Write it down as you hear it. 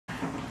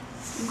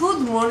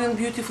Good morning,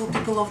 beautiful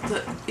people of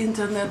the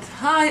internet.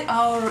 Hi,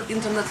 our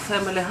internet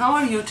family. How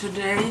are you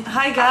today?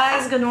 Hi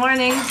guys, good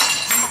morning.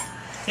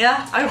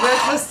 Yeah, our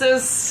breakfast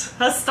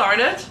has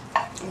started.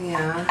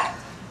 Yeah.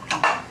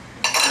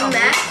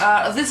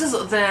 This is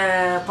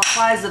the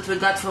papayas that we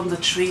got from the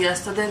tree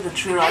yesterday. The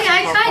tree Hey,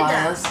 I tried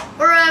that.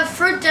 Or a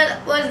fruit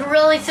that was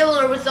really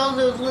similar with all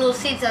those little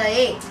seeds that I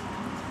ate.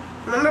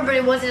 Remember, but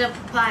it wasn't a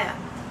papaya.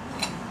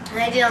 And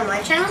I did on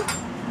my channel.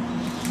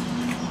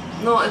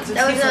 No, it's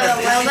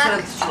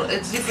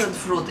different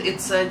fruit.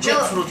 It's a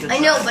jackfruit. I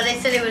know, but I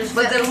said it was.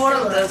 But there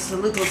weren't those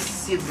little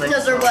seeds like. No,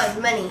 there was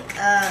many.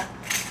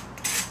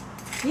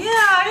 Yeah,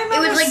 I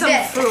remember it was like some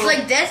this. fruit. It's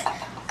like this,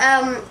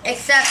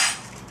 except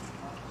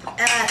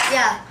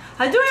yeah.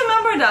 I do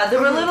remember that. There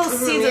were little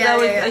seeds that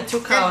I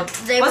took out.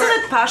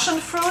 Wasn't it passion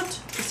fruit?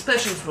 It's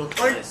passion fruit.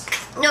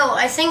 No,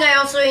 I think I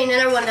also ate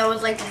another one that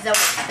was like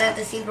that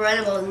the seeds were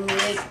edible and you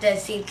ate the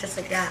seeds just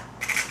like that.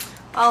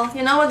 Well,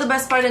 you know what the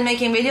best part in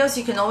making videos?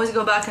 You can always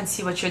go back and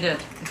see what you did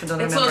if you don't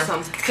remember. It's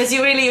awesome. Because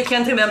you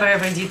can't remember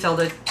every detail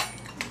of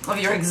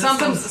your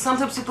existence.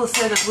 Sometimes people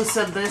say that we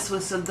said this,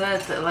 we said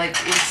that, like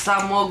in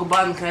some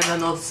mukbang, I don't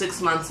know,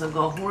 6 months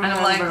ago. Who and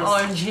I'm like,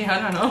 OMG, I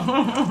don't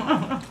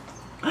know.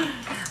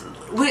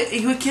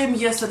 we came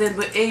yesterday and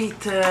we ate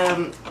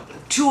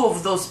 2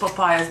 of those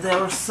papayas. They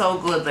were so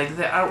good. Like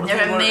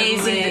they're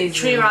amazing. The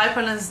tree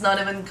ripen is not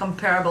even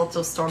comparable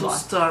to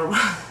store-bought.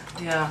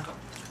 Yeah.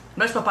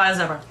 Best papayas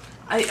ever.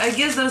 I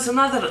guess there's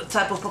another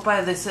type of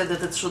papaya. They said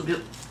that it should be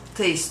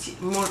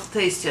more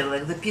tastier,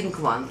 like the pink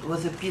one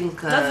with the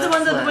pink. That's the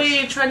one that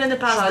we tried in the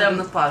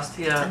past.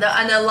 Yeah. And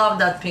I love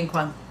that pink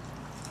one.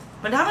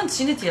 But I haven't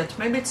seen it yet.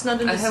 Maybe it's not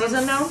in the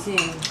season now.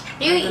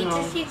 You eat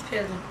the seeds,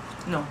 Susan?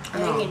 No. I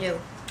think you do.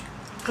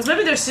 Because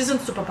maybe there's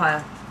seasons to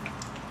papaya.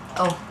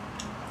 Oh,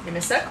 give me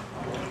a sec.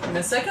 Give me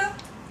a second.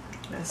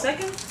 Give me a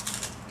second.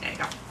 There you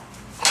go.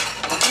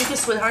 Thank you,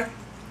 sweetheart.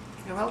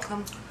 You're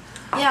welcome.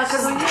 Yeah,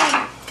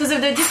 because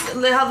if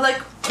they have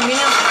like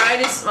millions of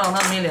varieties, well,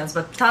 not millions,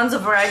 but tons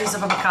of varieties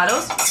of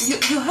avocados.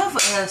 You have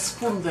a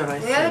spoon there, I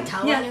think. We have a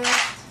towel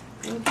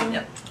anyway.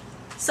 Yep.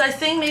 So I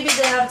think maybe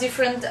they have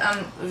different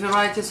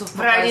varieties of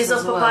papayas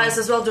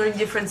as well during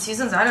different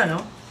seasons. I don't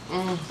know.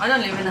 I don't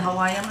live in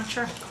Hawaii. I'm not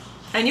sure.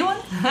 Anyone?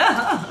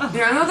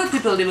 Yeah, I know that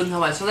people live in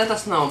Hawaii, so let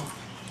us know.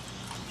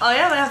 Oh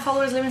yeah, we have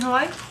followers live in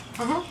Hawaii.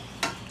 I'm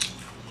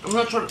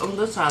not sure on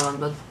this island,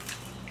 but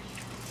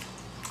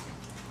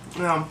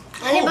yeah.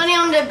 Anybody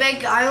on the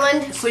big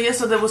island? So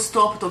yesterday we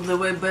stopped on the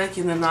way back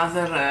in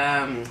another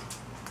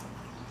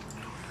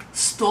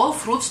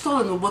fruit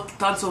stall, and we bought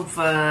tons of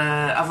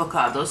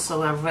avocados. So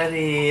we're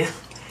very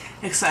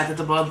excited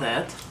about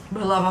that.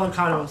 We love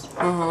avocados.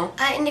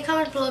 In the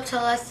comments below,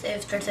 tell us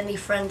if there's any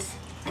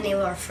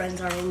of our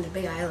friends are in the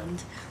big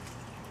island.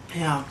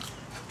 Yeah.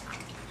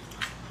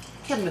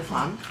 Can be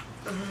fun.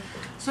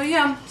 So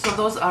yeah, so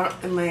those are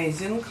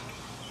amazing.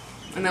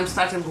 And I'm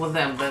starting with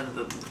them.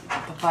 The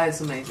papaya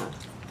is amazing.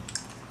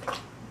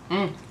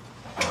 I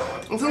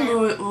think we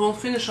will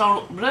finish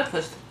our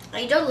breakfast.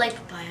 I don't like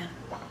papaya.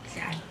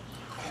 Sorry.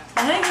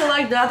 I think I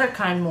like the other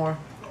kind more.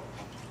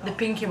 The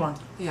pinky one.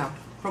 Yeah,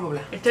 probably.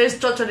 It tastes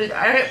totally...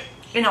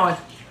 you know what?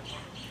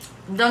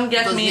 Don't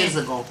get me... It was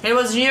years ago. It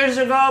was years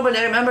ago, but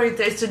I remember it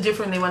tasted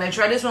differently. When I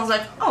tried this one, I was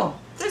like, oh,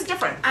 it tastes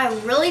different. I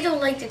really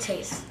don't like the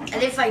taste.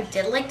 And if I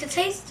did like the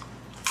taste,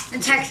 the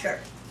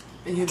texture.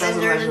 Then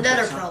there's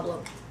another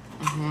problem.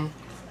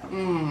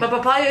 But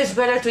papaya is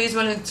better to eat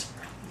when it's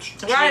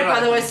ripe,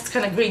 otherwise it's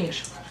kind of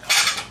greenish.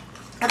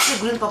 Actually,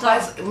 green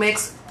papaya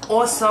makes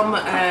awesome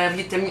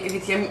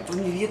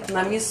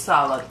Vietnamese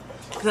salad.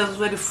 It has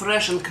very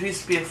fresh and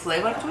crispy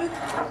flavor to it.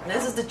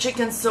 This is the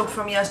chicken soup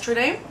from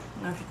yesterday. I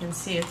don't know if you can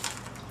see it.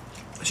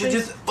 She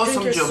did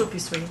awesome job. Soupy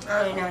sweet.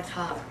 Oh, you know it's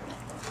hot.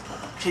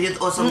 She did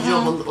awesome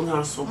job on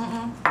her soup.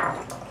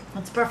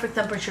 It's perfect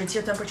temperature. It's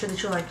your temperature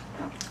that you like.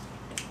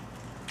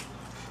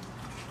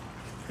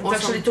 It's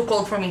actually too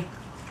cold for me.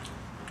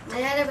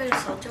 I add a bit of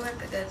salt to it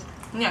because...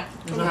 Yeah.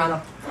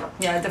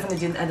 Yeah, I definitely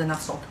didn't add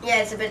enough salt.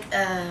 Yeah, it's a bit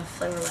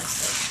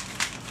flavorless.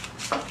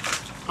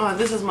 Oh,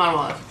 this is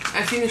marvelous.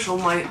 I finished all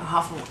my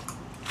half of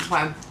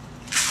mine.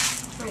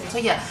 So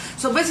yeah,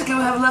 so basically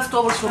we have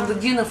leftovers from the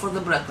dinner for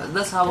the breakfast.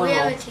 That's how we roll.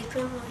 Have a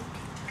chicken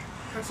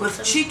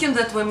with chicken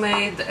that we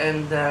made,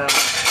 and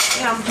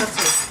yeah, that's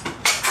it.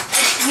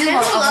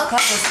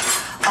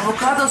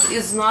 Avocados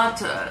is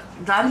not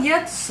done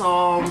yet,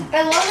 so...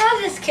 I love how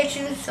this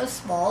kitchen is so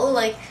small,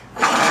 like,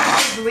 we can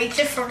just reach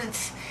it from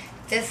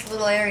this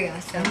little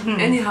area, so...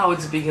 Anyhow,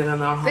 it's bigger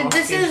than our house. But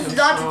this is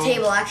not the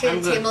table,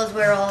 actually the table is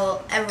where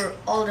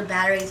all the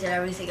batteries and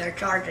everything are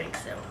charging,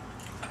 so...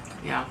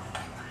 Yeah.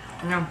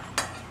 Yeah,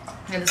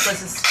 this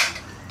place is...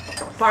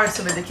 Parts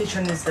of it, the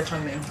kitchen is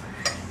definitely...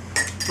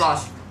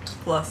 Plus.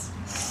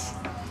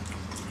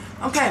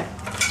 Okay,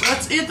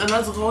 let's eat and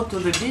let's go to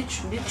the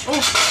beach.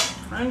 Oh,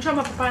 I didn't try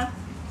my papaya.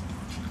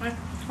 Wait,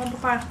 one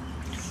papaya.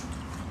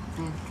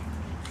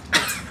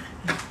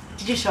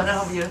 Did you show them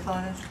how beautiful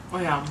it is? Oh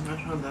yeah, I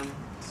showed them.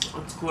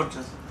 It's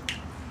gorgeous.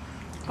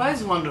 Pie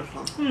is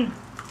wonderful.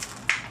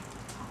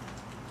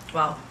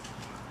 Wow.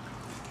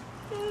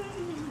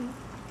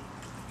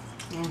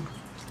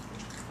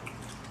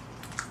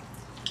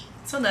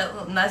 So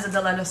nice at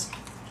the lettuce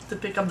to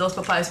pick up those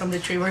papayas from the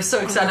tree. We're so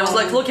excited. I was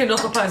like looking at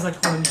those papayas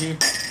like, OMG.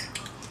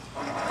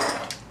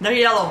 They're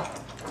yellow.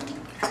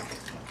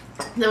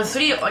 There were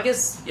 3, I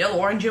guess, yellow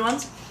orangey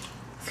ones.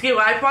 3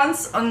 ripe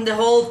ones on the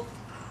whole.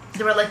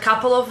 There were like a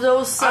couple of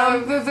those.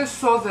 They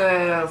saw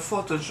the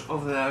footage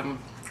of them.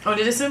 Oh,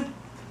 did you see?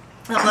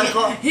 I'm like,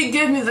 oh. He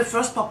gave me the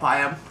first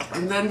papaya,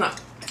 and then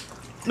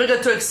We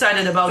got too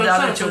excited about the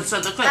other two. So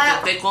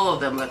take all of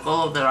them, like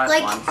all of the ripe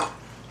Like- ones.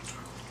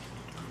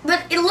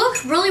 But it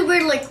looks really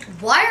weird. Like,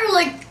 why are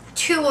like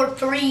 2 or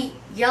 3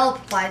 yellow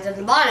papayas at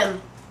the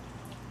bottom,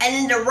 and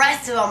then the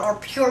rest of them are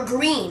pure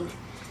green?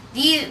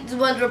 These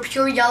ones are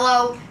pure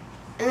yellow,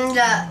 and then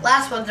the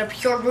last ones are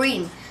pure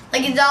green.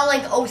 Like, it's not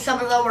like, oh, some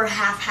of them were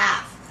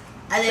half-half,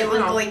 and they were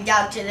going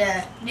down to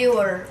the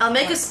newer. I'll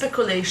make a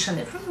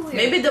speculation.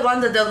 Maybe the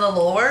ones that are the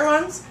lower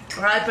ones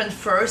ripen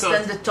first,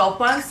 then the top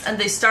ones, and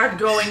they start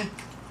growing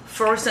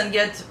first and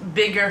get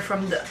bigger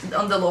from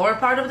on the lower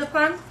part of the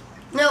plant.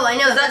 No, I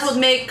know.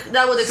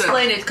 That would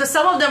explain it, because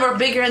some of them are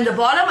bigger in the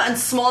bottom and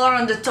smaller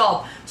on the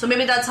top. So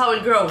maybe that's how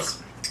it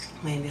grows.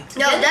 Maybe.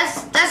 No,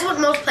 that's what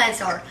most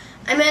plants are.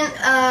 I mean,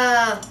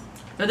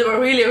 No, they were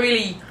really,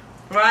 really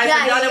ripe.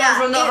 yeah, and the other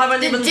ones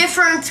haven't the even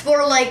difference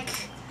were like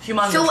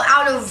humongous. so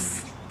out of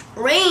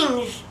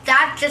range.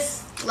 That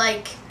just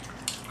like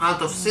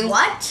Out of sync.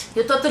 what?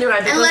 You're totally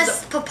right. Because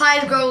Unless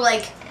papayas grow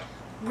like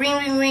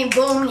green,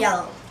 boom,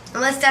 yellow.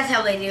 Unless that's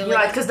how they do. you're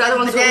right, because the other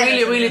ones were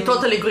really, really bananas.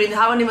 totally green. They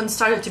haven't even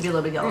started to be a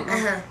little bit yellow.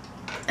 Uh-huh.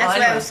 That's why I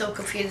anyway. was so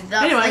confused.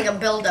 That was Anyway. like a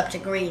build up to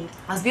green.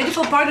 That's the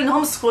beautiful part in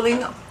homeschooling.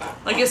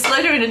 I guess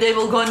later in the day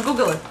we'll go and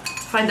Google it,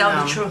 find out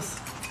the Yeah. truth.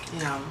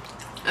 Yeah,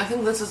 I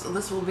think this is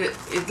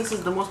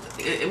the most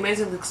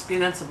amazing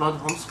experience about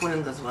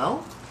homeschooling as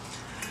well,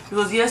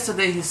 because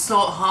yesterday he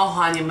saw how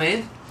honey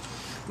made.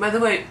 By the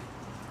way,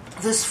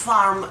 this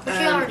farm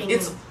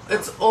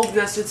it's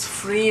obvious it's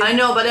free. I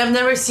know, but I've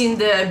never seen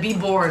the bee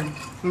born.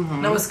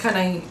 That was kind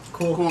of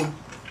cool. Cool.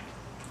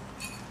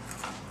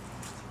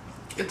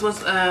 It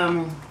was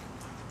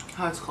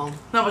how it's called?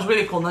 That was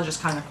really cool, not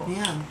just kind of cool.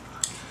 Yeah.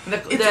 The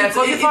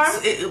coffee farm?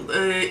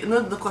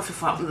 Not the coffee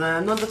farm.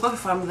 Not the coffee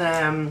farm.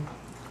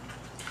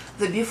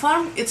 The bee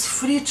farm. It's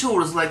free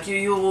tours. Like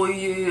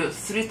you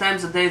 3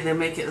 times a day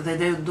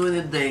they're doing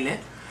it daily.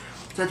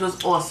 So it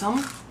was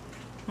awesome.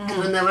 And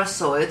we never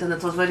saw it, and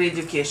it was very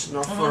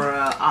educational for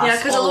us,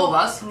 all of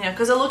us. Yeah,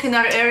 because I look in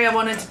our area, I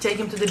wanted to take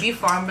him to the bee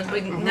farm, but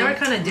we never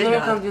kind of did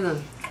that.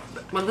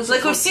 But this Like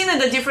is we've seen in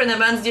the different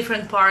events,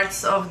 different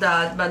parts of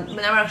that, but we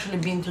never actually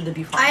been to the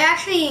bee farm. I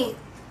actually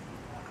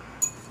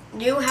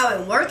knew how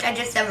it worked. I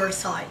just never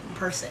saw it in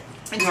person.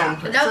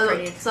 Exactly. But that was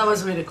pretty. So that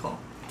was really cool.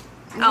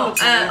 Oh,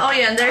 oh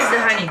yeah, and there's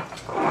the honey.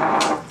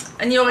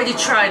 And you already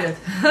tried it.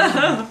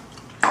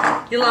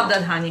 You love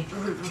that honey.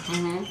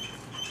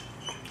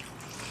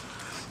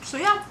 So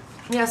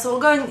yeah, so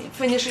we'll go and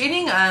finish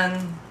eating,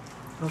 and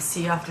we'll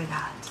see you after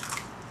that.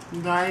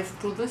 Dive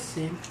to the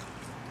sea.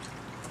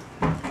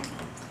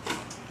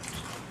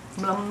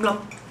 Blum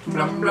blum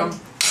blum blum.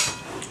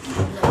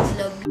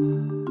 Look.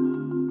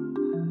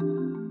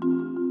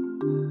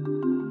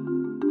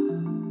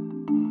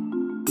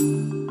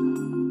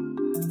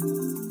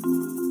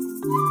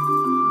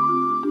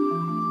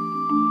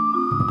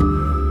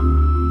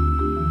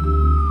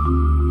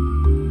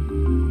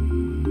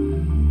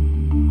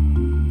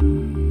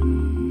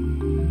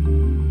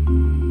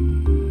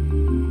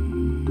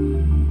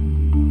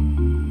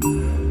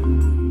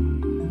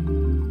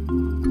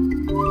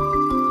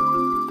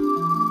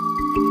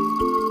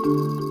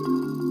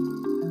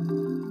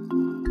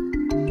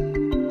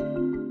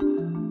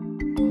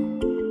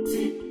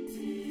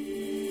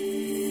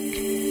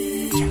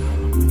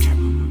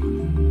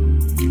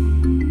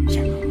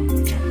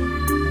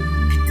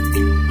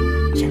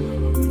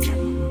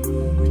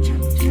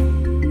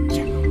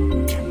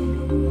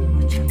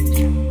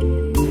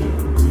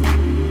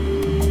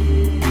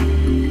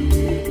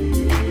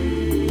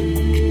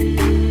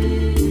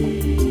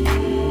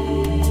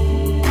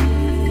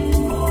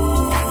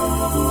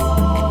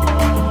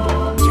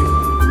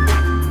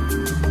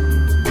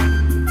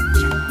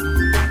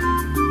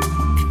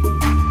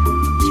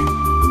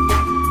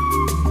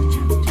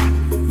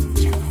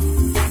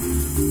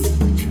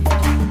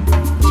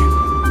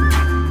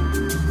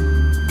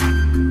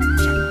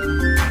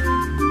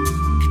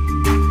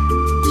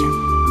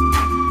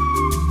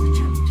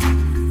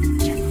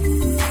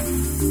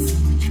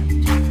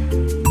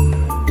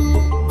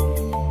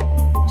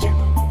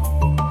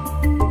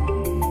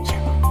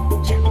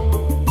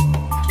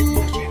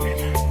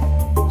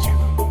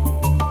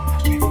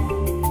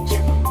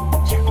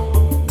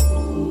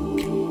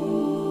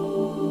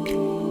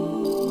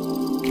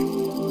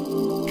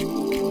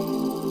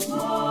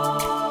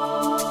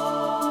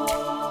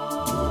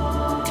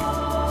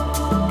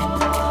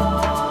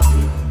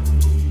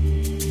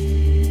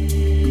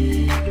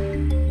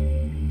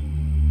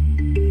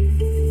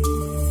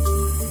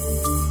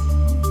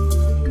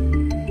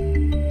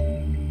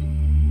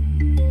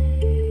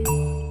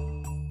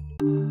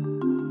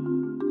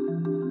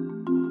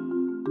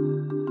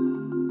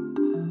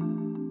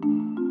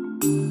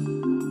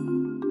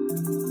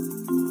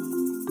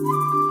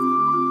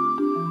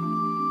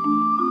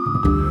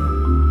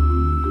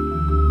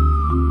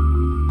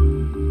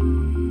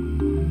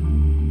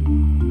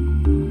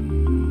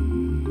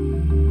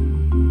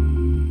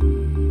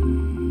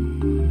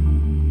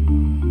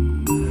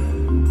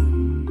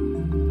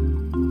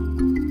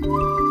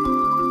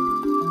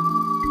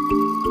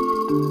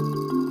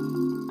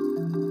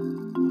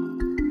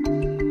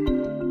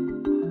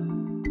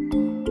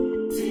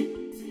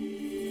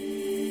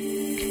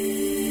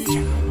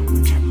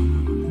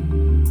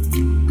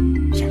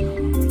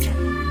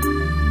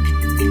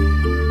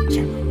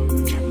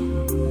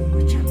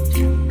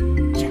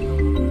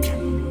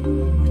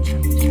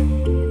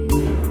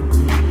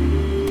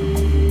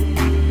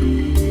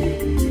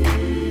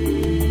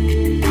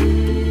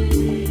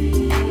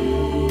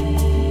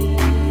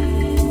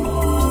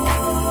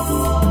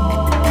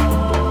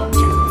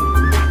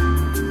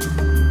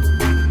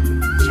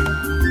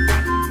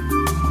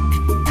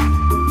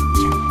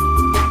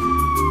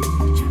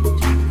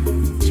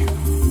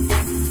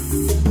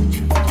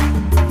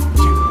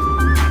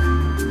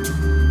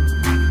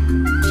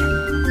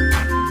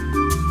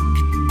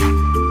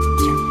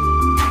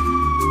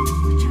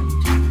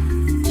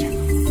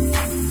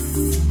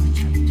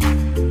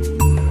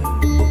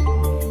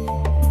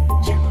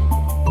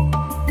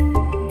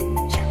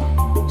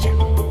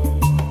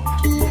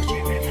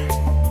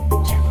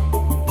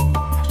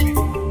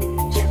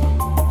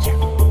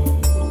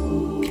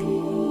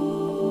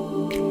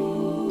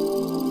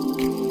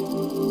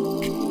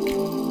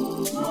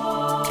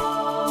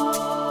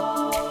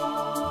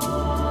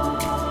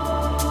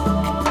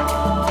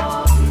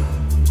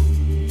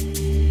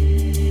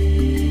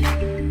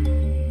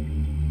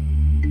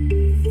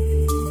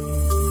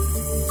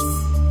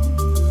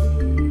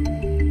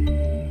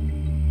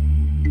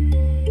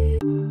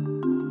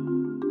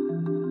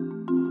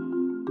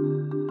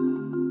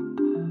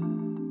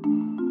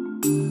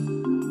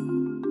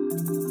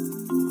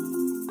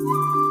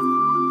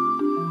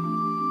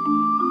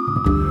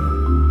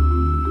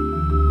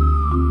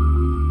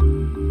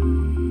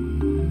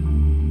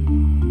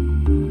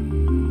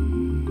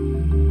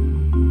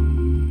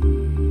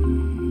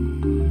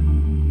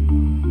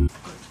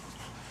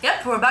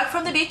 yep, we're back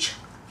from the beach.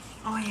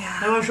 Oh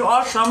yeah. It was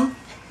awesome,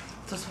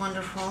 It was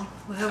wonderful.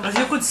 We have. as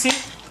you could see.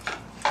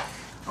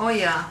 Oh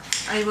yeah.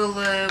 I will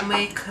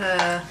make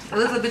a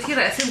little bit here.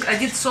 I think I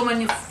did so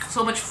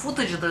much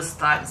footage this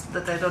time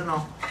that I don't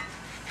know.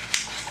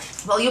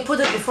 Well, you put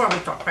it before we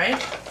talk,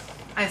 right?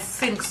 I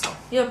think so.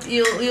 Yep,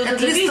 you do At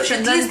the least, beach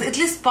and then... at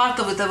least part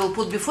of it I will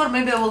put before.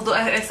 Maybe I will do.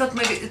 I thought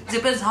maybe it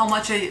depends how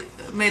much I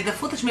made the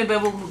footage. Maybe I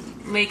will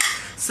make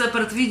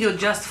separate video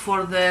just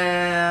for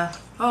the.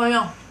 Oh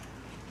yeah.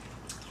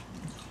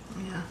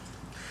 Yeah.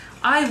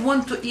 I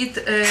want to eat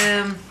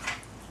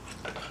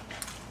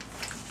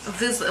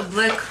this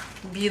black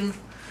bean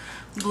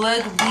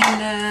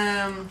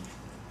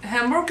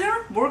hamburger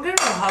or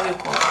how you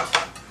call it.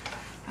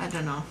 I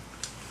don't know.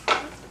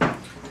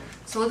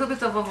 So a little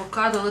bit of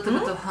avocado, a little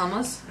bit of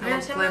hummus. I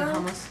want plain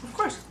hummus, Of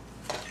course.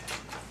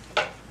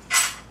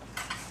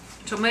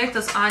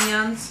 tomatoes,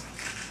 onions,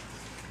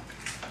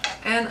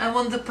 and I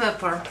want the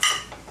pepper.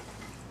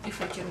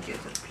 If I can get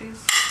it,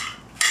 please.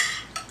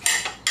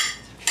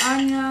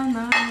 Onion.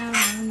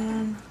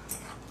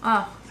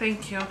 Ah,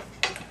 thank you.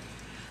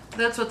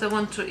 That's what I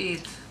want to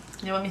eat.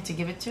 You want me to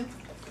give it to you?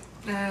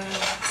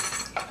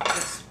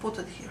 Let's put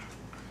it here.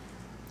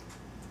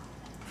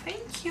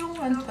 Thank you,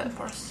 and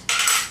peppers.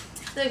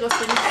 There you go,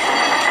 Cindy.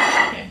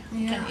 Here, you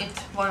Yeah. can eat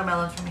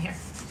watermelon from here.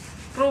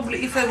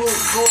 Probably if I will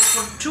go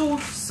for two,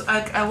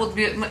 I would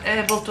be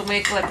able to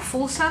make like a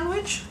full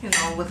sandwich, you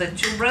know, with the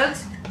two breads.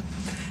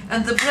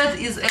 And the bread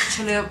is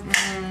actually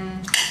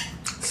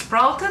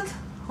sprouted,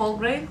 whole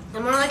grain.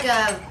 I'm more like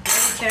a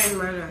vegetarian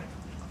burger.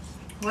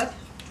 What?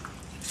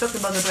 Talk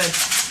about the bread.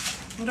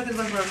 I'm talking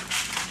about bread.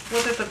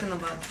 What are you talking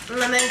about?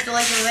 I meant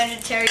like a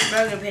vegetarian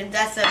burger because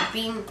that's a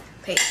bean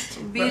paste.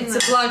 Bean, It's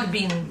a black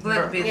bean.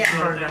 black bean Yeah.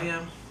 burger,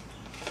 yeah.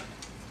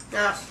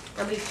 Not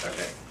a beef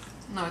burger.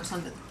 No, it's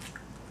not it.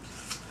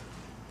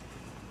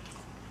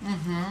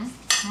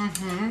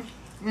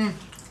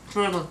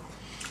 Very good.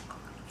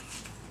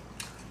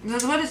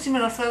 There's very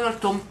similar flavor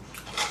to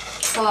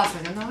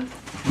falafel, you know it?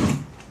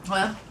 Oh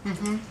yeah?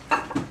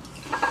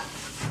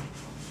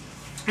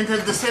 It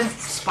has the same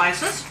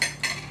spices.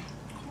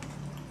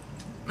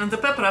 And the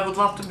pepper I would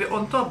love to be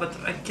on top, but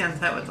I can't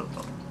have it on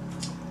top.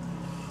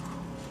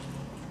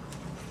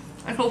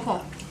 I feel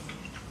full.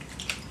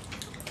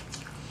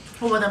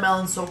 Oh,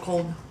 watermelon's so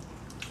cold.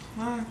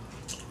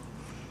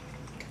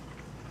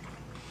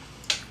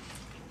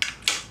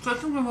 So I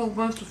think we will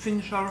going to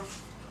finish our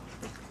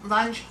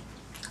lunch.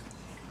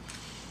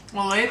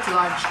 Or late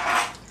lunch.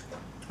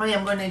 Oh yeah,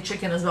 I'm gonna eat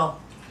chicken as well.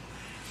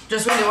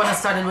 Just really want to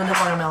start it with the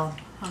watermelon.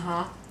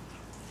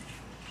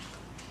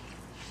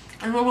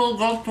 And we will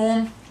go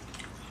to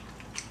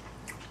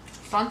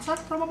sunset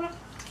probably.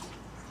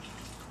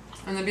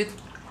 And a bit.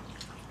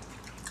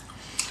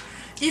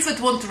 If it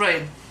won't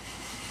rain.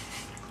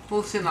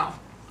 We'll see now.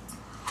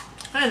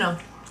 I don't know.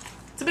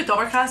 It's a bit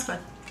overcast,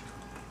 but...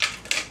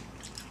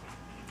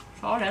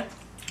 Sorry.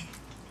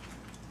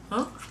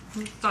 Huh?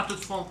 It started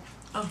small.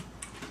 Oh.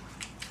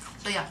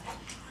 So yeah.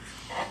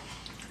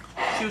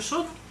 See you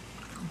soon.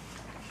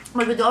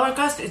 But with the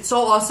overcast, it's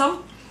so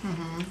awesome.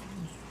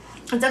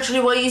 It's actually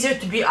way easier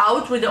to be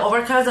out with the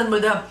overcast than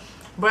with the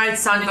bright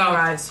sun in your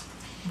eyes.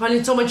 I find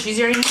it so much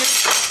easier in here.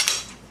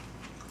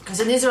 Because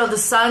in Israel, the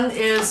sun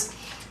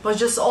was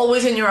just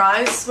always in your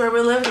eyes where we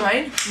lived,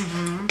 right?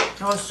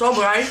 It was so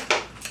bright.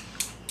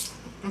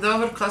 The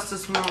overcast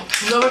is more.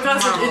 The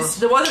overcast, marvelous.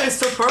 the weather is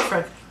so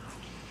perfect.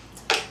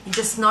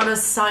 Just not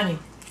as sunny.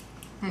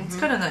 It's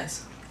kind of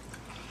nice.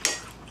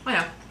 Oh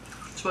yeah,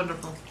 it's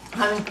wonderful.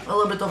 Having a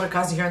little bit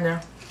overcast here and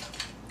there.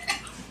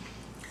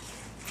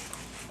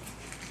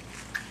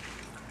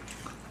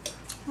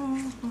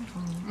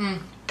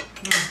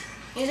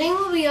 You think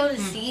we'll be able to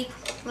see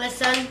the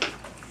sun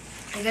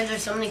because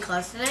there's so many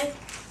clouds today?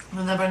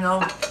 You'll never know.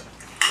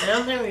 I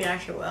don't think we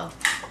actually will.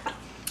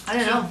 I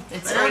don't know.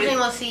 It's I don't already... think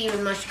we'll see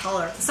even much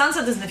color. The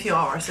sunset is in a few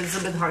hours, so it's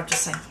a bit hard to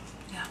say.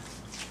 Yeah.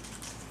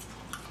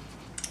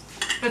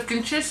 It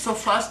can change so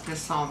fast this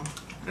song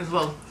as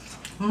well.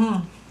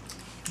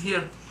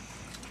 Here.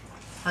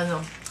 I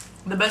know.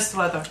 The best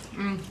weather.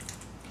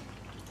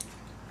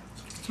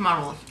 It's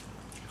marvelous.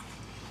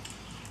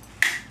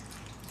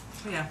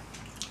 So yeah.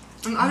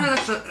 And I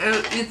like to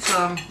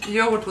eat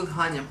yogurt with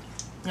honey.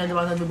 Yeah, the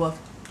one that we bought.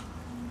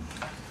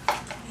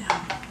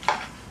 Yeah.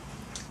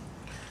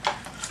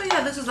 So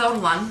yeah, this is our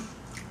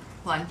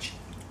lunch.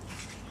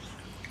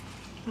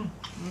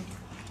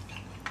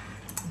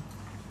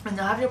 And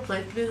I have your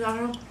plate, please,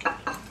 Aaron.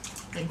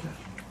 Thank you.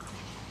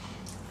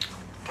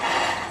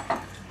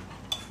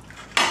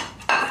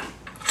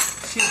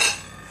 Cheers.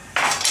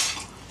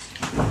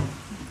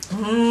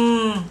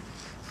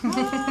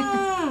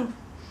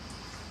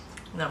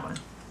 Never mind.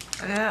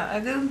 Yeah, I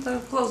didn't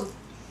close it.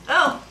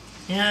 Oh!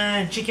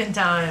 Yeah, chicken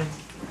time.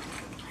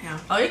 Yeah.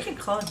 Oh, you can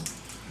close it.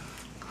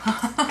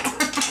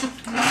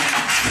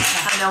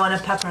 And I want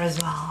a pepper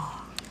as well.